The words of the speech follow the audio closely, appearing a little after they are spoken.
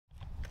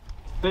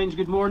Friends,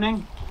 good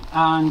morning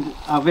and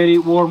a very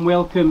warm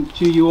welcome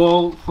to you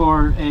all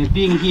for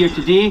being here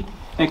today.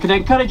 Could I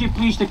encourage you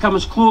please to come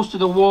as close to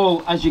the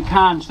wall as you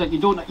can so that you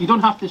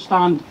don't have to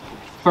stand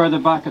further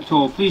back at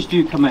all. Please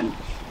do come in.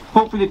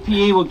 Hopefully the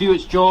PA will do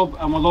its job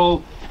and we'll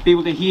all be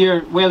able to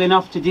hear well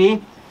enough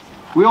today.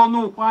 We all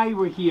know why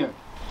we're here.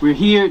 We're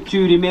here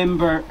to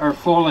remember our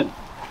fallen.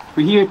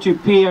 We're here to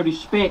pay our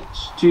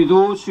respects to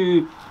those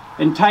who,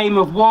 in time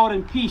of war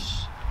and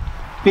peace,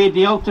 paid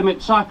the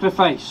ultimate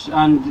sacrifice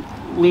and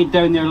laid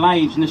down their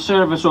lives in the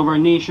service of our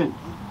nation.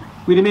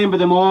 We remember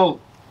them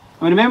all.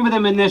 And we remember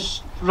them in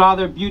this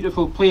rather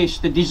beautiful place.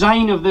 The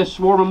design of this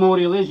war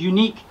memorial is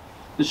unique.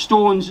 The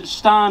stones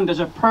stand as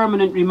a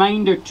permanent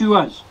reminder to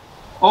us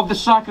of the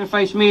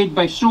sacrifice made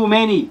by so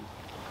many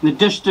in the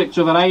districts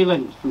of our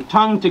island, from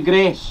Tongue to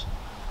Gress.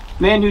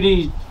 Men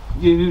who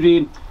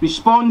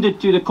responded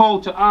to the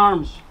call to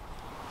arms,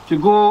 to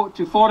go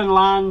to foreign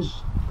lands,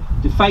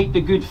 to fight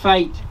the good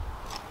fight,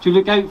 to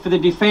look out for the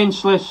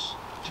defenceless,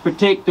 to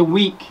protect the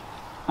weak,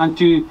 and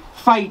to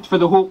fight for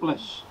the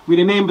hopeless. We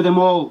remember them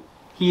all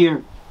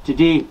here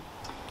today.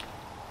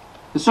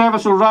 The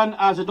service will run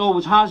as it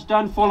always has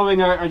done,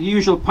 following our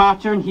usual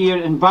pattern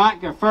here and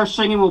back. Our first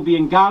singing will be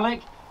in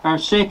Gaelic, our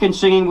second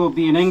singing will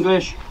be in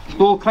English.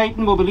 Noel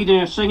Crichton will be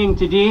leading our singing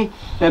today.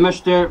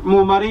 Mr.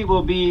 Mo Murray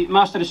will be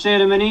Master of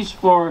Ceremonies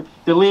for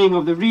the laying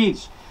of the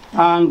wreaths.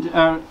 And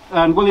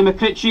William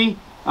McCritchie,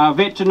 a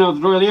veteran of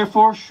the Royal Air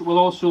Force, will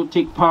also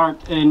take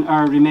part in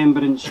our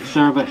remembrance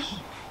service.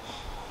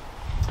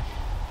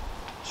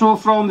 So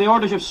from the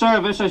orders of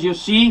service, as you'll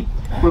see,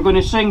 we're going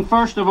to sing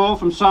first of all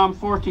from Psalm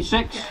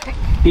 46,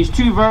 these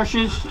two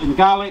verses in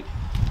Gaelic,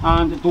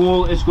 and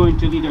Noel is going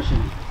to lead us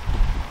in.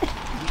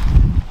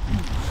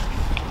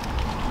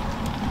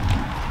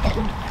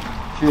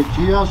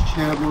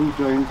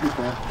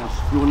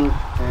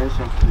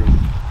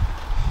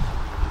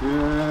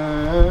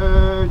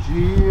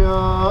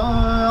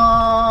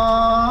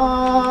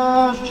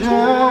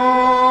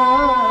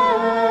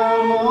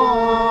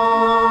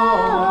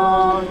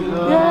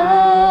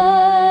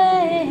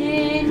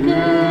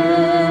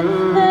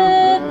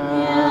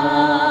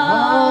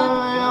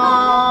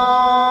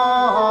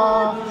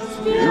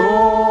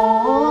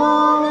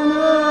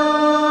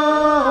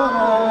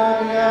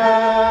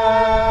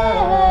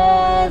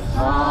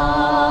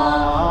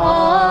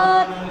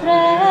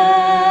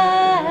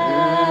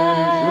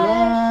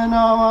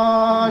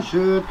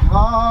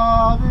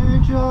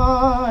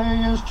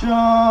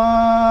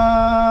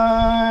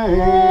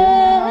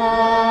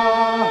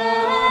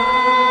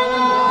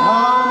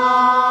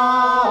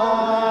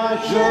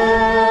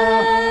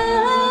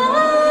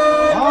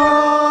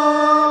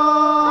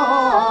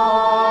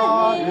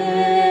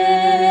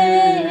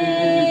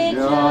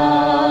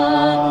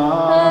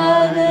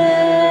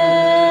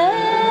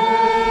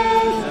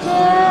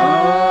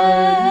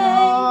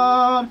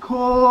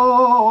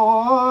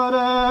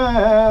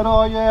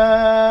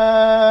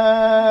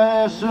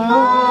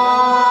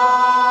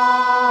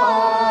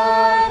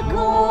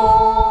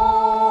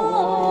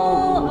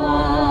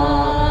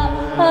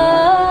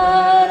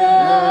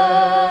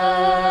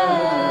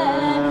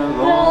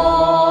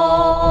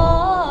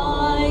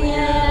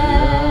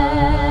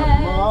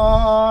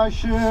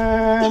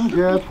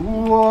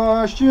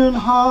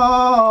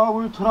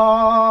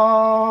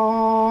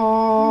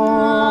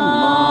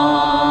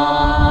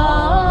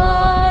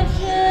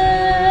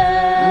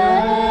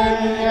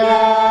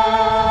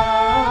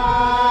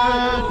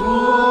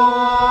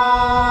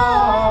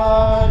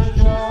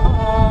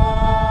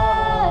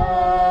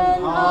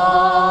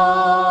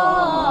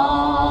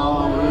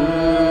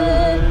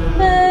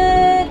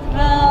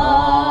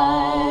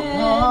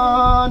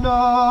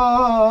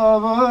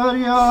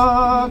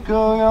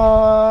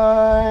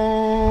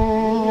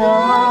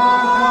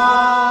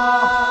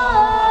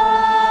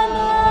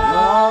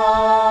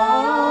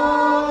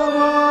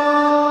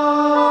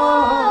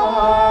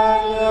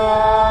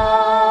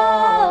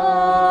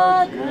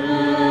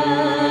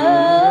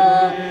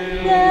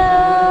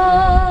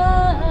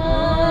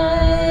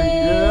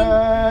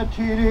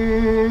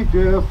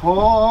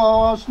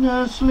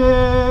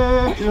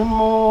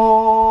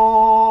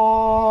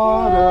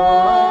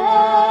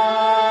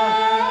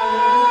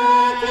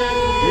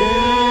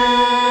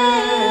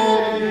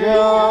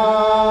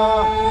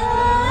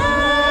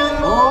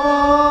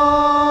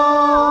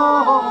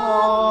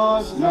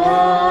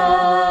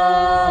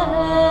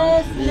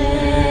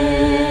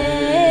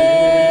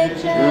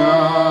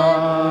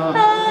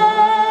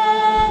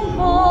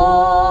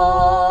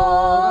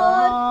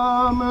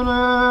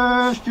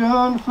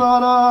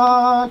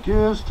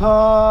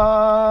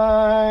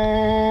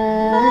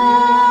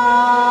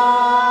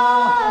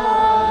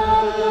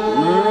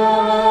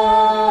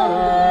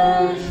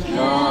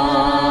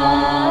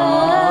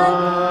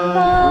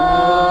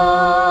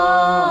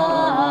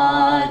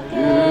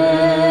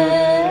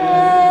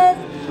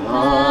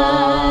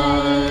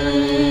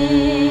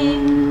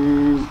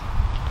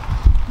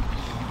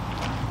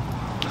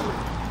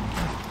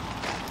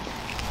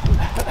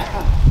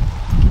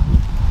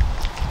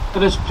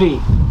 Let us pray.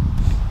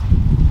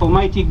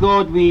 Almighty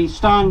God, we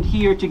stand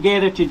here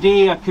together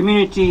today, a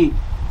community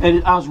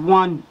as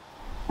one,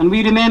 and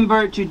we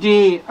remember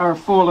today our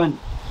fallen.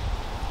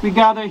 We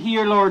gather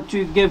here, Lord,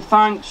 to give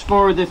thanks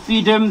for the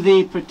freedom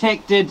they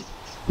protected,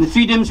 the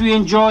freedoms we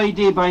enjoy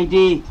day by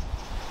day,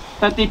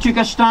 that they took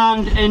a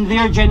stand in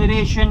their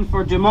generation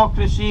for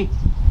democracy,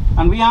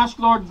 and we ask,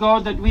 Lord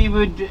God, that we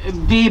would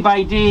day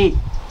by day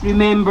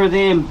remember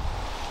them.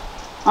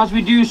 As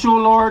we do so,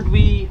 Lord,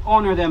 we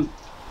honour them,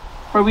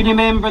 for we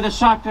remember the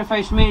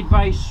sacrifice made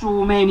by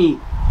so many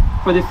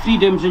for the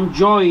freedoms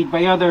enjoyed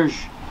by others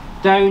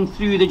down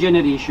through the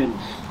generation.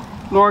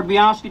 Lord, we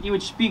ask that you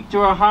would speak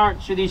to our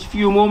hearts in these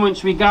few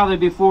moments we gather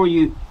before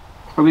you,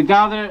 for we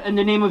gather in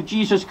the name of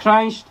Jesus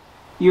Christ,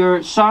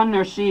 your Son,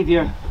 our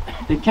Saviour,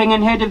 the King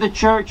and Head of the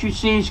Church, who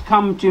says,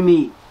 "Come to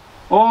me,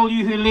 all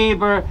you who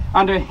labour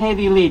and are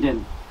heavy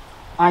laden,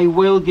 I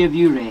will give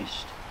you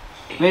rest."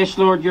 Bless,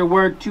 Lord, your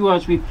word to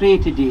us, we pray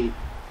today.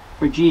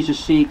 For Jesus'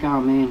 sake,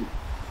 amen.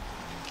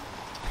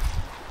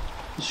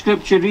 The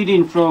scripture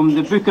reading from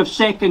the book of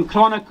 2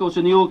 Chronicles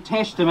in the Old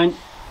Testament,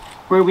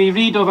 where we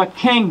read of a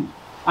king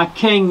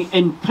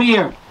in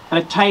prayer at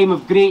a time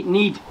of great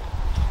need.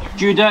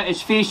 Judah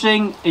is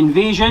facing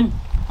invasion,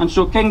 and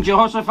so King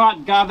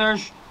Jehoshaphat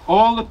gathers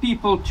all the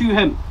people to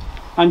him.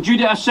 And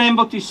Judah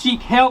assembled to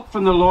seek help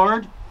from the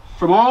Lord.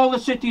 From all the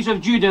cities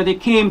of Judah they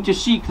came to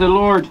seek the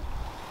Lord.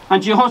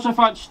 And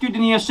Jehoshaphat stood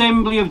in the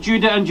assembly of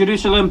Judah and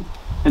Jerusalem,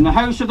 in the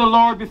house of the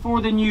Lord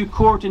before the new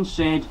court, and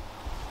said,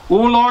 "O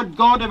Lord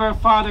God of our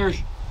fathers,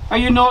 are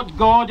you not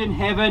God in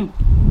heaven?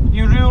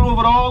 You rule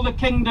over all the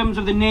kingdoms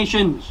of the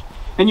nations.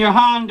 In your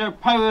hand are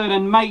power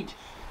and might,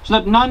 so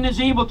that none is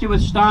able to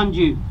withstand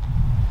you.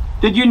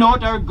 Did you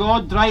not, our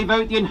God, drive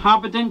out the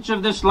inhabitants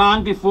of this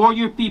land before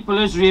your people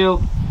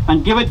Israel,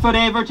 and give it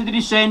forever to the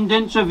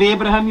descendants of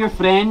Abraham your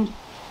friend?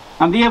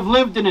 And they have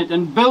lived in it,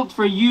 and built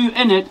for you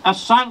in it a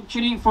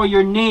sanctuary for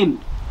your name,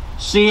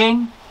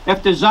 saying,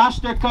 if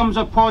disaster comes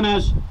upon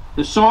us,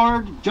 the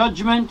sword,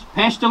 judgment,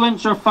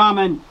 pestilence, or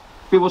famine,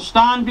 we will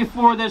stand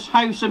before this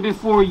house and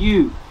before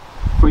you.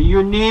 For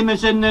your name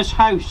is in this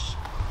house,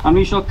 and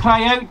we shall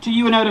cry out to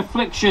you in our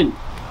affliction,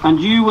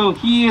 and you will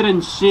hear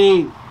and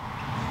save.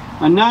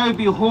 And now,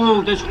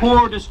 behold, this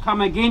horde has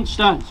come against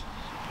us.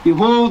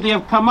 Behold, they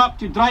have come up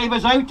to drive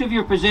us out of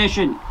your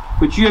possession,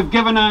 which you have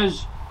given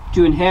us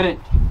to inherit.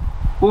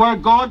 O our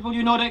God, will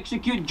you not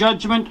execute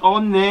judgment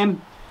on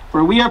them?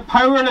 For we are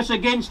powerless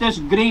against this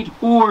great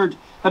horde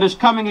that is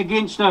coming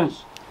against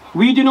us.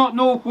 We do not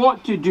know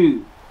what to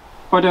do,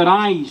 but our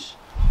eyes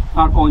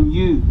are on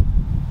you."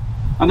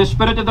 And the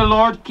Spirit of the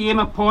Lord came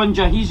upon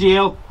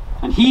Jahaziel,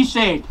 and he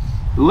said,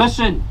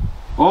 "Listen,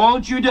 all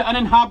Judah and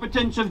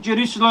inhabitants of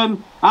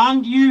Jerusalem,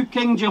 and you,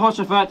 King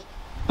Jehoshaphat,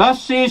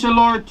 thus says the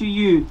Lord to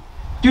you,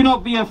 do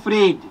not be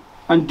afraid,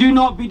 and do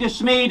not be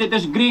dismayed at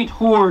this great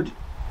horde,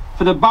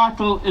 for the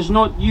battle is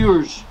not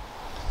yours,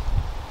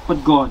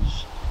 but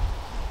God's."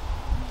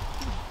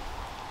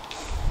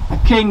 A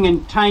king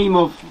in time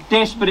of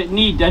desperate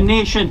need, a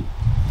nation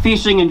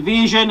facing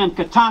invasion and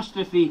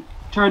catastrophe,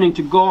 turning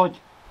to God.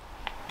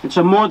 It's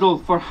a model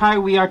for how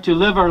we are to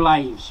live our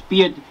lives,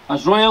 be it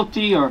as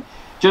royalty or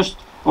just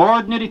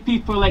ordinary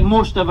people like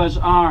most of us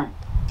are.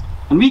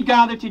 And we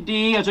gather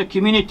today as a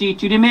community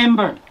to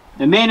remember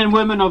the men and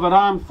women of our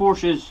armed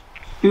forces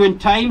who in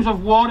times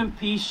of war and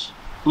peace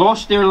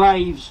lost their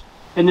lives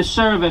in the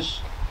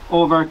service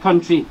of our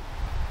country.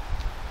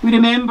 We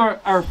remember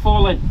our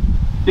fallen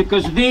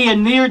because they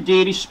in their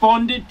day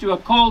responded to a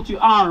call to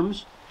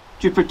arms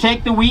to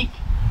protect the weak,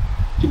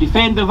 to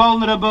defend the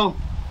vulnerable,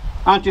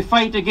 and to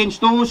fight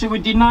against those who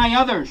would deny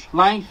others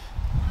life,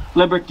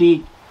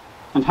 liberty,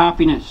 and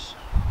happiness.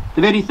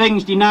 The very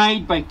things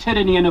denied by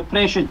tyranny and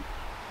oppression.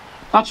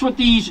 That's what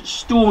these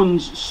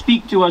stones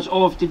speak to us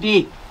of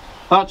today.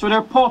 That's what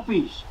our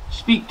poppies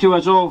speak to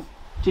us of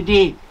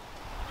today.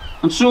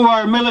 And so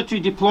our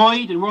military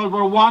deployed in World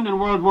War I and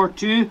World War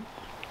II,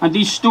 and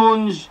these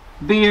stones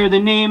bear the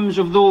names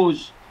of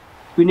those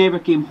who never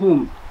came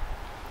home.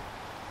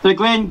 The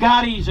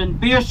Glengarrys and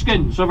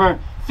bearskins of our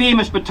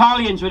famous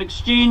battalions were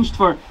exchanged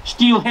for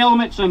steel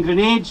helmets and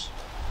grenades.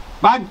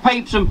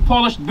 Bagpipes and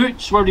polished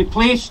boots were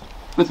replaced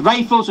with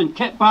rifles and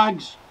kit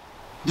bags.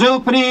 Drill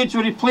parades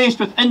were replaced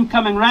with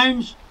incoming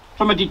rounds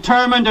from a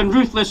determined and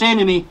ruthless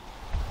enemy.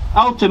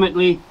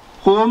 Ultimately,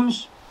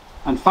 homes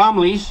and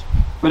families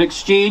were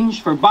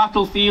exchanged for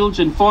battlefields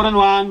in foreign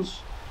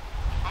lands,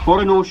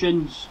 foreign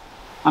oceans,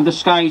 and the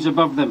skies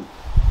above them.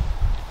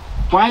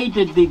 Why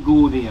did they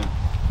go there?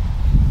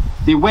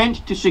 They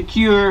went to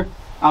secure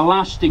a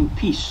lasting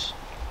peace,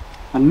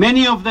 and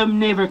many of them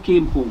never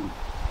came home.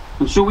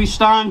 And so we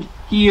stand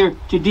here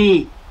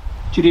today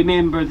to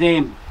remember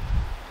them,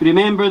 to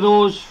remember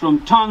those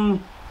from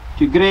Tongue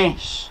to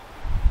Gress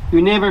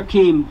who never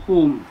came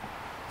home.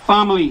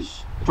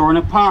 Families torn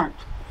apart,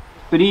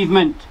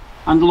 bereavement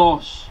and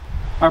loss.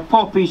 Our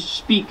poppies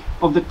speak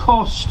of the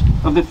cost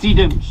of the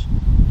freedoms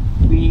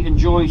we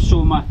enjoy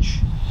so much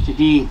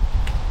today.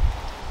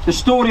 The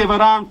story of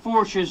our armed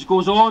forces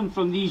goes on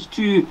from these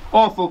two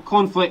awful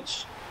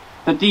conflicts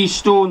that these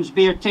stones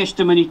bear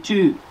testimony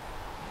to.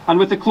 And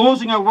with the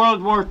closing of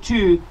World War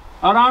II,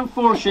 our armed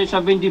forces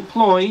have been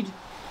deployed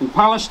in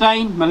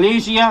Palestine,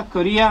 Malaysia,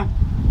 Korea,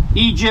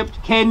 Egypt,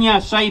 Kenya,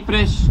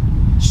 Cyprus,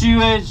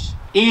 Suez,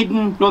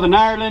 Aden, Northern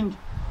Ireland,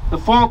 the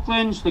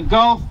Falklands, the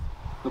Gulf,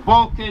 the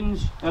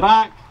Balkans,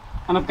 Iraq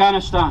and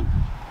Afghanistan.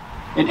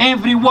 In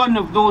every one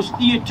of those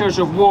theatres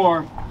of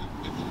war,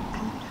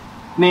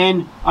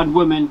 men and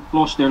women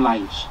lost their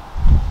lives.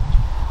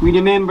 We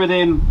remember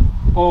them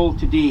all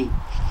today.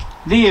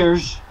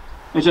 Theirs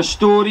is a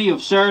story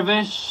of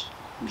service,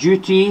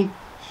 duty,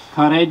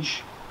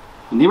 courage,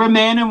 and they were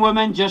men and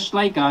women just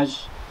like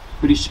us,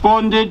 who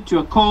responded to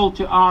a call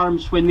to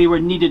arms when they were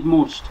needed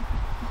most,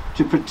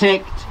 to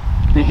protect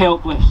the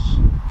helpless,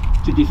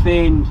 to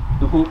defend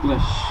the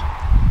hopeless.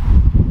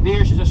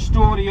 Theirs is a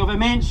story of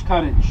immense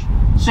courage,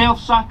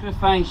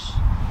 self-sacrifice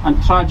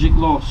and tragic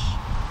loss.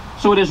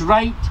 So it is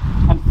right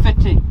and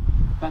fitting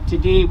that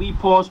today we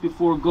pause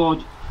before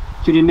God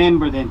to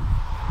remember them,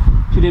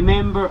 to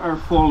remember our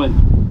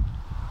fallen,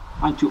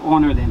 and to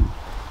honour them.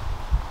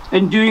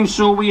 In doing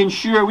so, we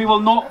ensure we will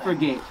not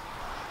forget,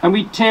 and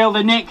we tell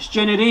the next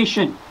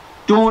generation,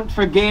 don't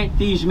forget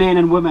these men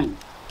and women.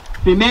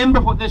 Remember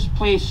what this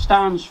place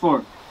stands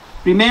for.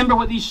 Remember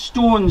what these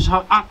stones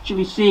are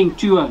actually saying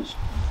to us.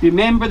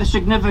 Remember the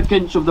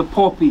significance of the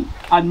poppy,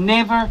 and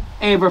never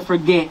ever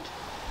forget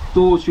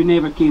those who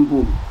never came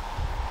home.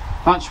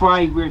 That's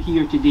why we're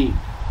here today,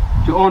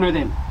 to honour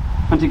them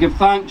and to give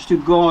thanks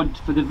to God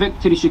for the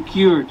victory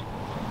secured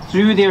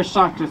through their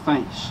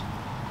sacrifice,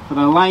 for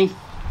a life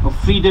of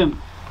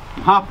freedom,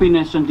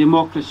 happiness and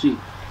democracy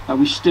that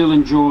we still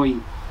enjoy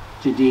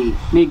today.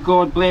 May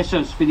God bless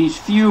us for these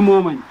few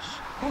moments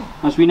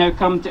as we now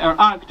come to our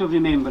act of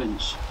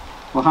remembrance.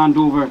 We'll hand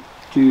over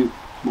to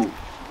Mo.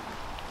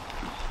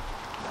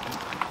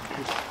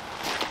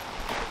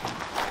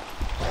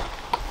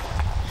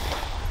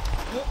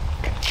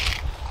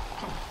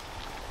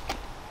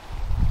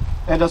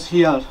 Let us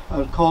hear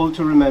our call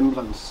to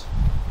remembrance.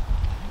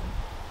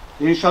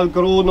 They shall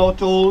grow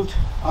not old,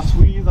 as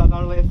we that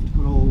are left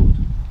grow old.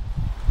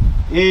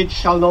 Age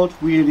shall not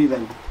weary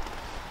them,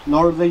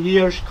 nor the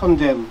years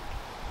condemn.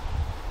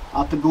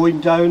 At the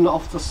going down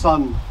of the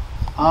sun,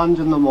 and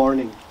in the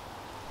morning,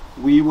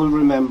 we will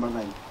remember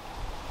them.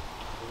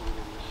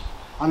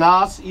 And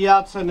as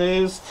iad yn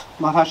eist,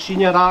 mae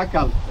hasinia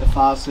ragal y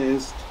ffas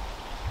eist.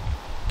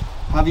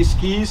 Ha fi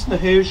sgis na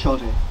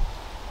hewsiore,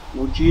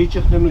 no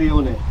gijach nym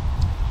leone.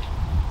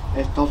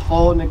 Et dod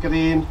ffôn y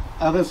grein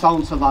ar y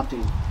sawn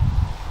safadyn,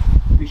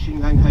 fishing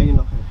hang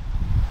hainoch.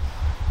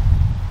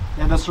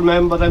 Let us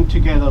remember them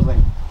together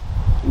then,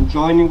 in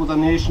joining with the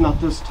nation at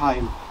this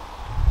time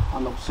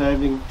and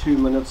observing 2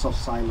 minutes of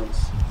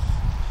silence.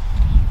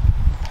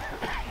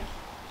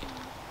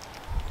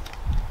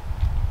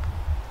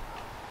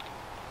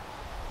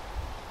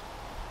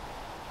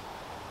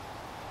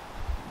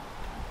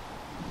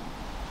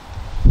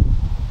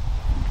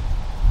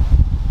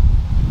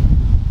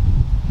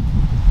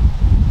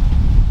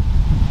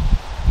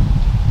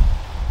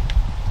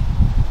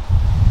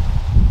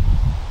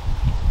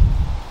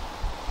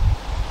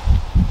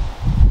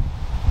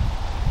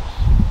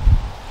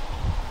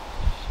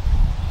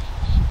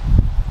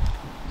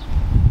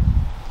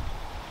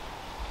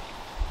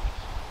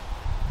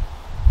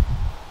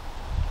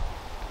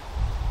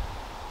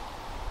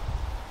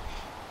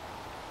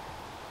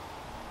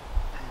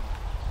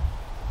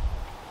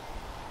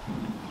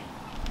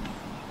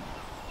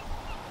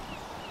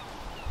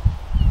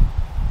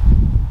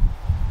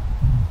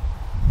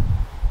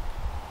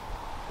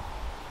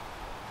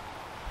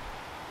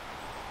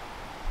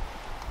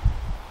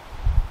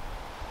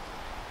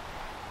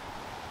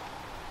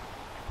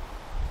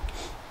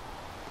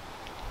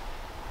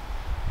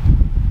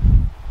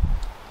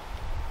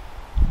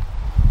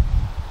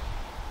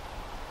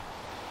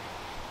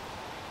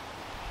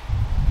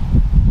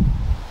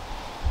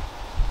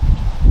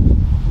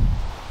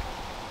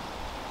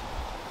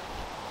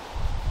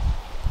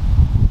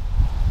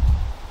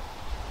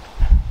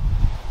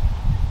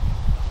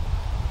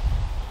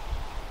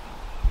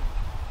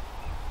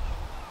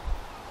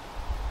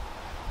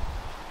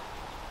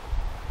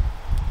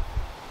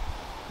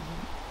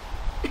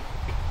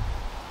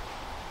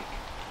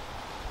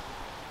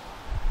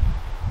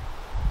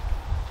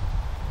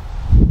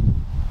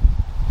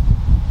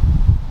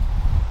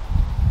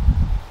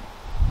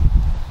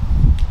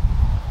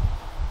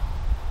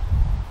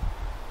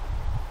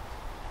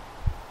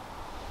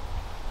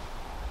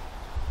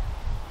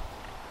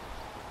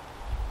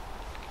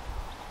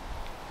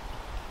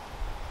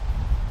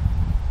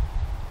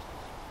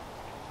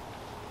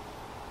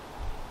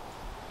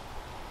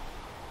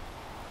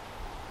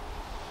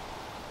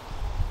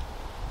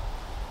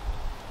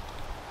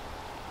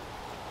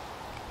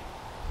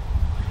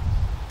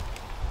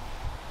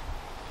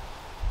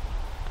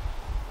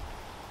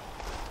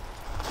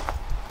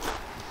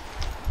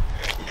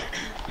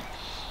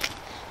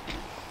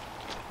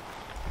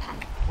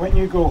 When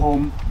you go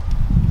home,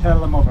 tell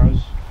them of us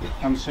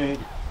and say,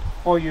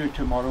 for you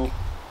tomorrow,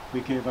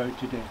 we gave out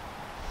today.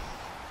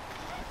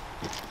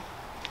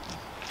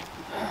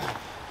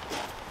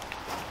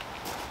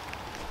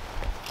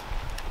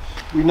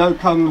 We now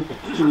come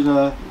to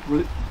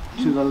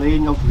the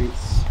laying of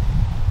wreaths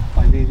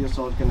by various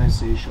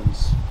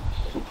organisations.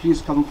 So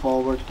please come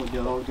forward when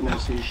your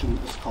organisation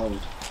is called.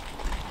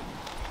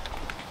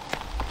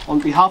 On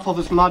behalf of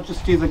His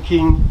Majesty the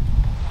King,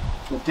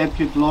 the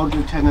Deputy Lord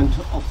Lieutenant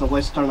of the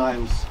Western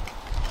Isles,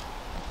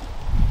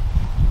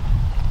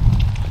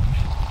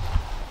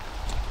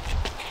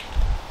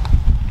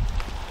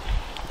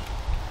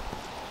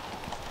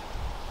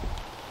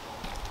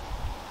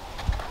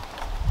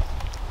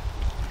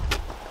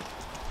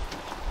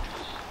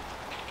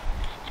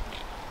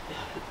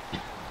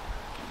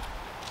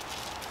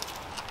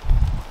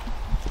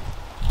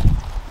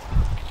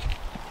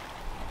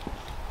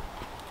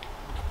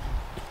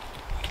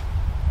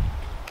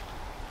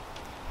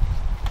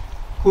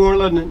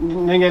 Cuirlan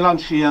Ningelan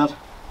Shear,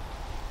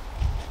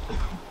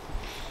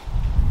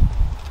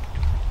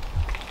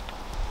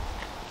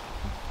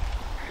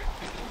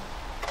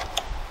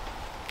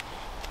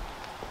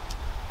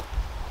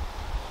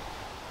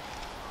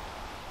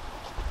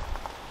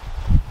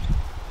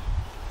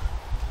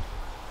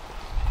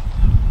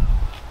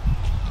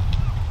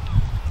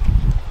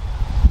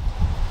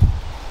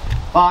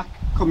 Back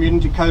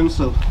Community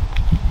Council,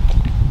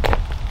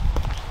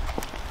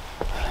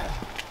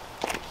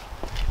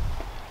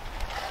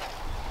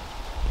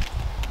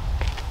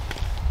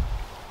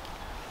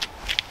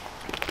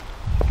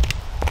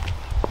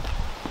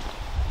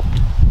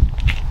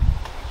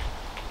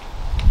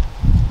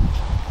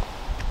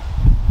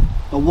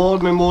 the War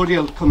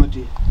Memorial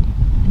Committee,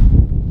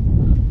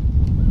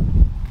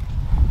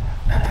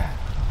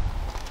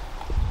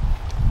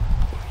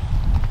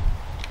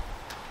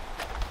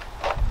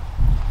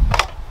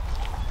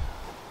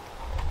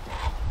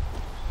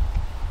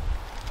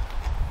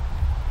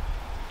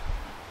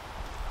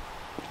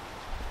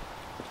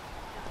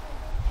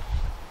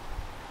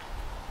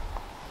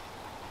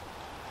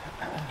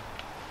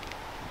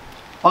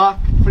 Back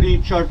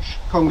Free Church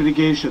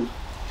Congregation,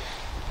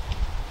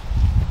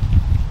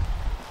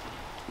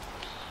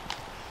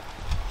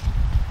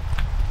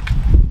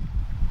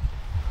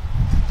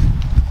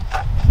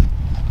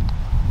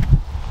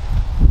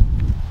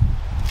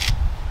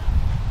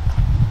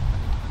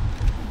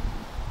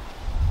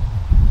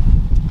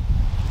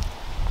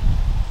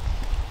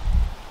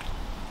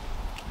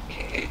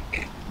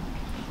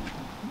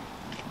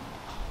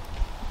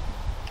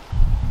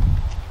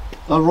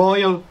 the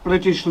Royal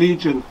British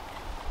Legion,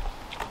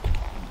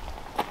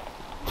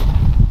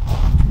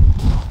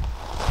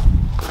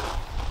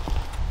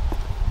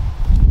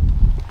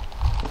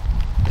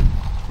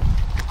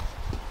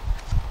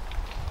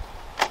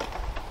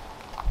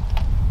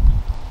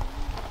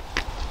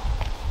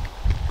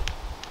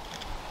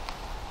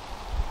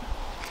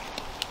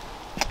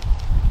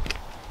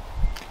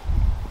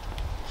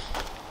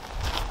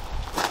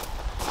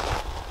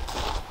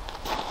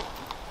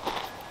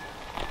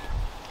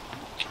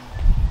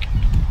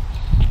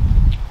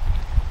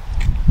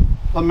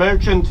 the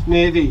Merchant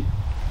Navy,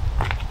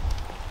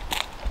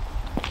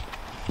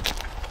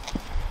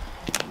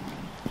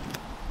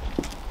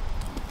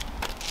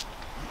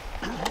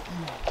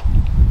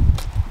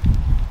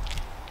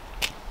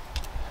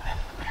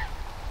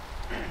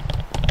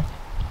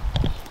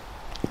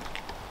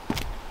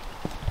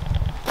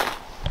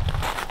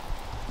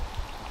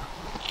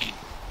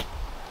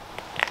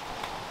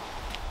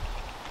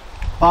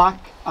 Back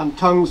and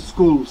Tongue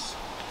Schools,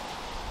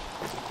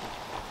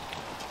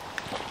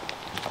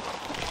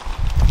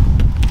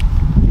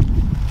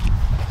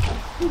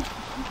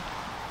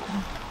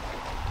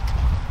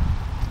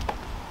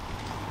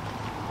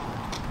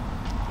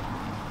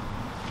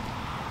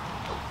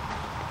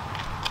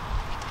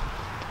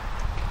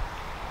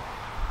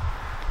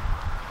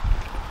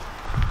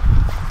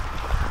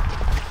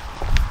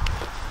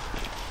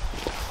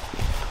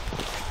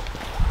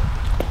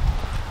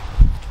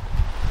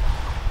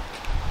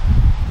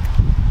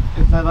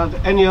 If there are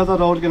any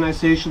other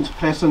organisations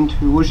present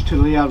who wish to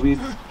lay a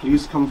wreath,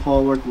 please come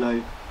forward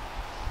now.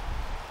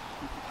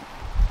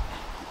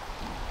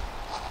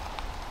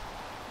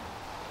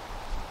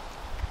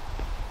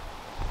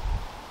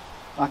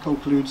 That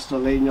concludes the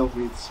laying of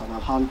wreaths, and I'll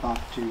hand back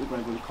to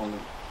Rev Colin.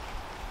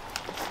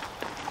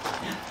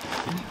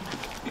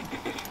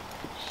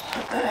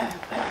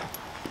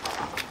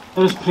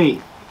 Let us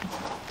pray.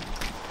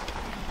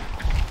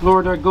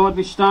 Lord our God,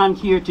 we stand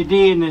here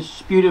today in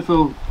this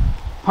beautiful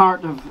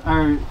part of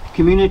our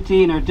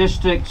community and our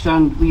districts,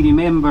 and we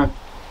remember.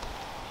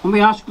 And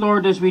we ask,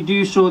 Lord, as we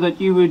do so,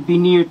 that you would be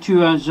near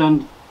to us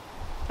and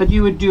that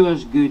you would do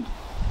us good.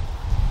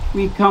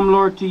 We come,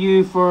 Lord, to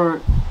you,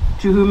 for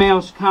to whom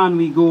else can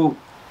we go?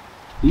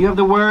 You have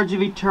the words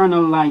of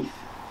eternal life.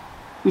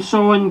 We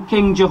saw in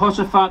King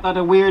Jehoshaphat that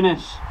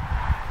awareness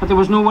that there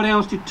was nowhere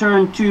else to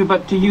turn to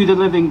but to you, the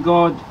living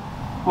God,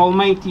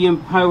 almighty in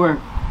power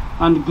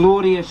and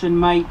glorious in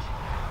might,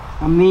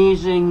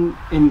 amazing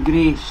in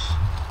grace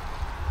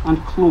and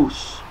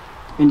close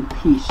in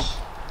peace.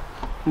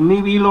 And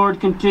may we, Lord,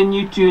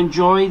 continue to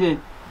enjoy the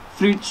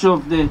fruits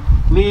of the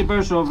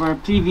labours of our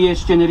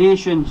previous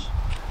generations,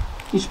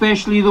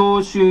 especially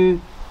those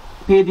who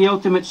paid the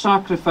ultimate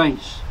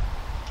sacrifice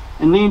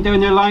and laying down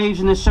their lives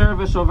in the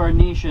service of our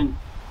nation.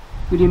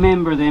 We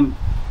remember them.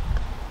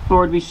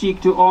 Lord, we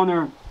seek to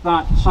honour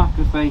that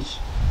sacrifice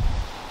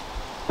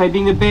by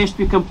being the best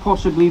we can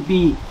possibly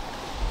be,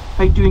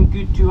 by doing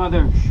good to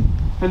others,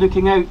 by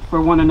looking out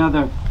for one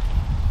another.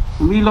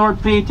 And we,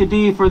 Lord, pray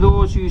today for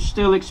those who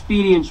still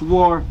experience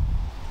war,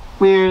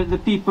 where the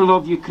people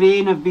of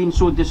Ukraine have been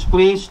so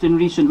displaced in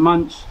recent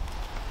months.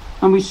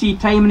 And we see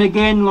time and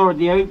again, Lord,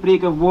 the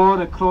outbreak of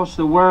war across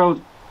the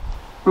world,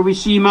 where we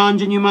see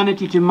man's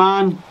inhumanity to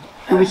man,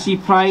 where we see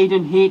pride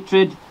and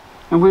hatred,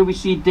 and where we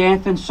see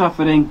death and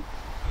suffering.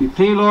 We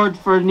pray, Lord,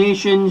 for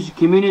nations,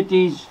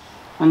 communities,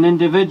 and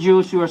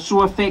individuals who are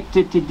so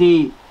affected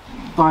today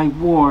by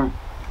war.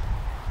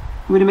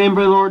 We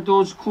remember, Lord,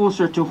 those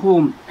closer to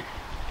home,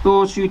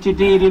 those who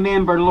today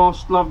remember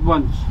lost loved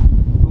ones,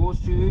 those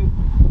who,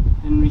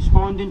 in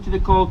responding to the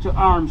call to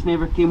arms,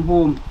 never came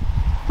home,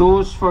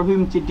 those for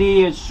whom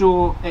today is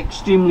so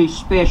extremely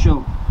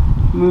special,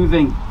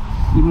 moving,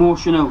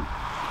 emotional,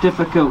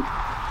 difficult,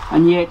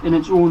 and yet in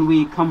its own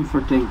way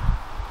comforting.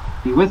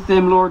 Be with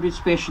them, Lord,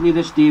 especially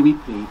this day, we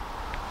pray.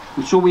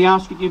 And so we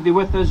ask that you be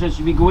with us as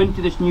we go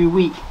into this new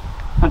week,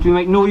 that we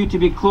might know you to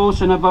be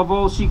close, and above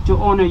all seek to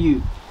honour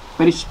you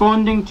by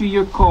responding to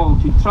your call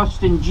to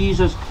trust in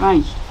Jesus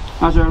Christ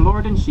as our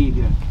Lord and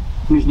Saviour, in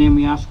whose name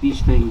we ask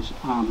these things.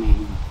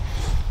 Amen.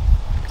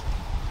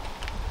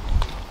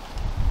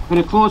 We're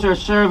going to close our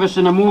service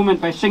in a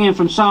moment by singing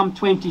from Psalm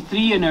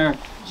 23 in our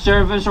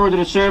service, order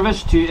of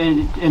service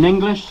in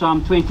English,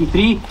 Psalm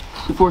 23.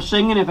 Before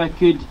singing, if I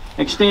could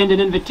extend an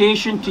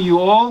invitation to you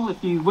all,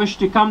 if you wish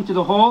to come to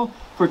the hall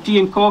for tea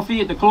and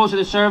coffee at the close of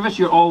the service,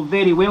 you're all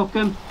very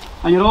welcome.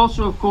 And you're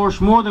also, of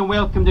course, more than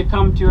welcome to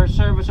come to our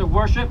service of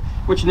worship,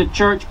 which in the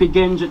church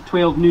begins at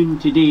 12 noon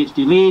today. It's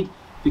delayed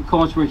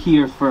because we're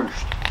here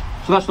first.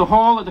 So that's the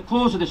hall at the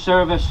close of the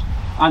service,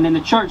 and then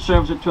the church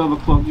service at 12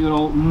 o'clock. You're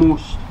all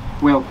most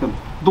welcome.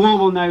 Dole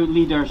will now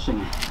lead our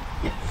singing.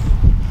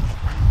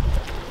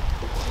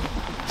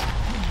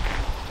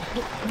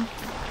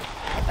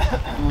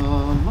 The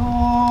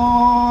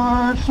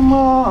Lord's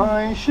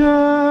my shepherd,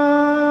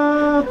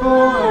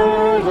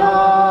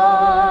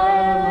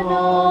 I'll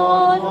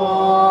not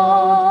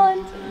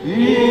want.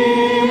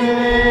 He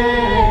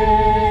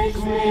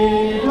makes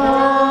me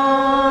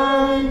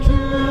lie to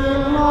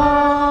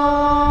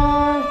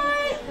lie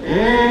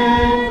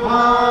in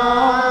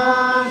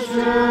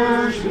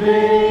pastures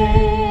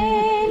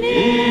green. He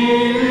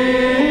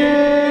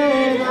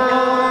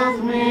leadeth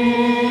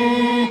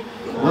me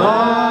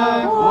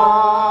like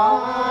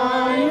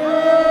quiet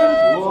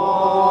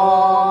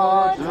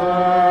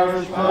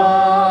waters by.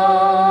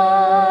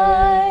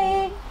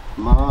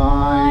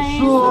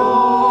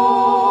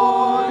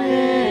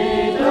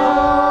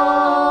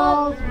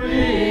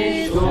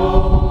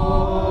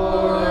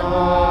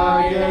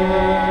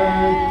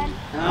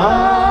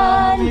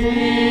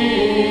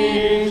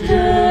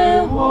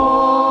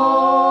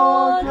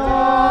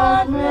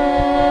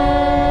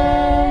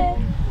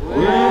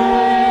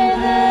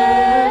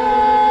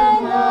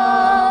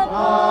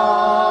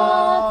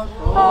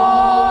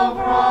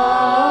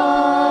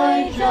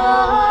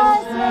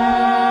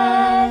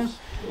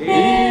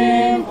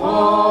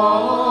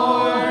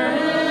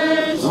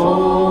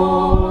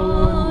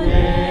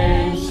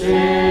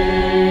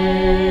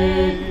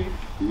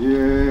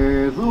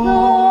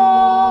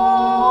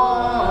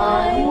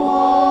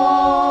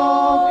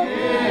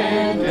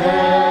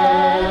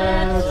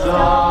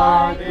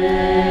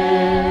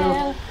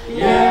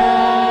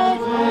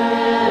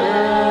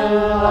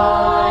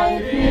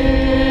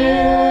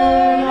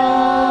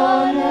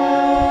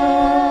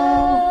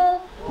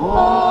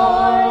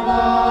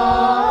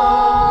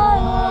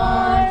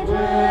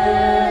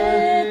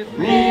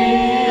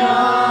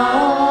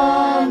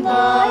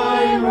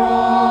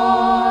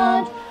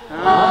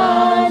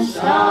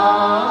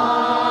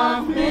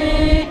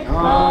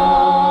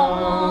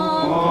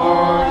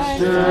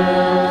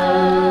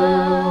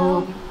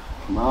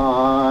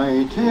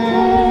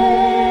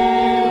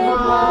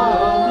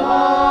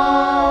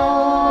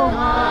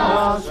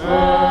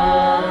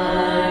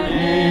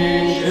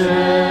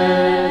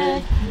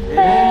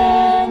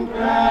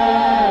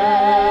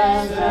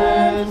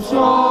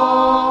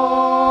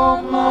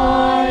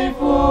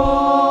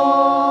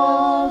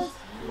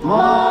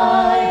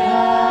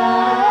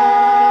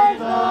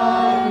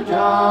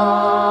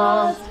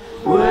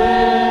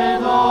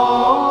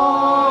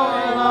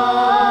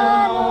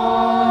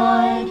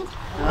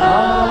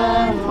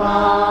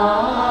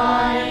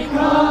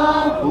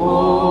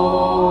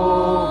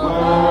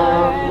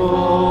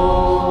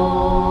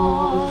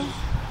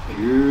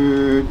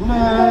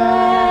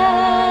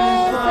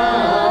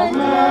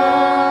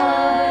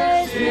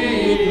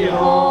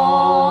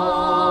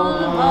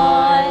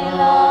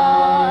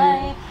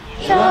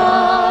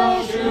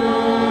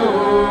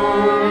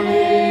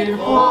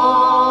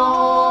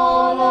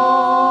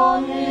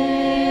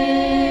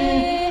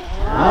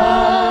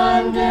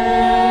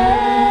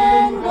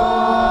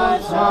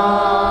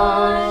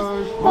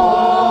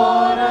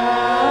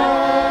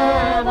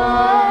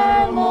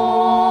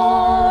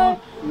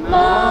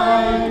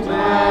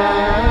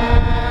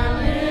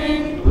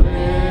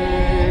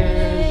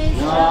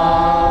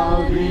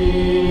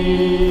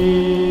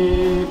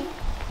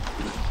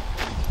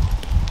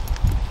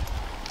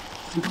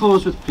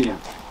 close with prayer.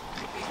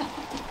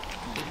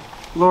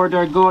 Lord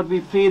our God, we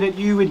pray that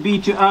you would be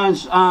to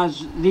us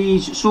as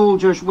these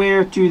soldiers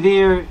were to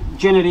their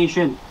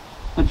generation,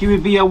 that you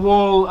would be a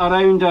wall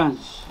around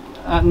us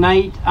at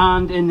night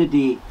and in the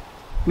day.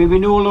 May we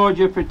know, Lord,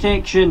 your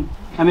protection,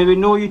 and may we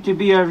know you to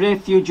be our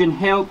refuge and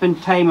help in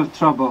time of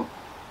trouble.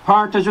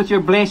 Part us with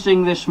your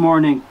blessing this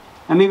morning,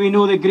 and may we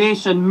know the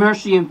grace and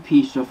mercy and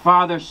peace of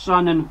Father,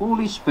 Son, and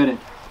Holy Spirit,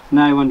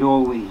 now and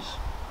always.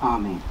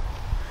 Amen.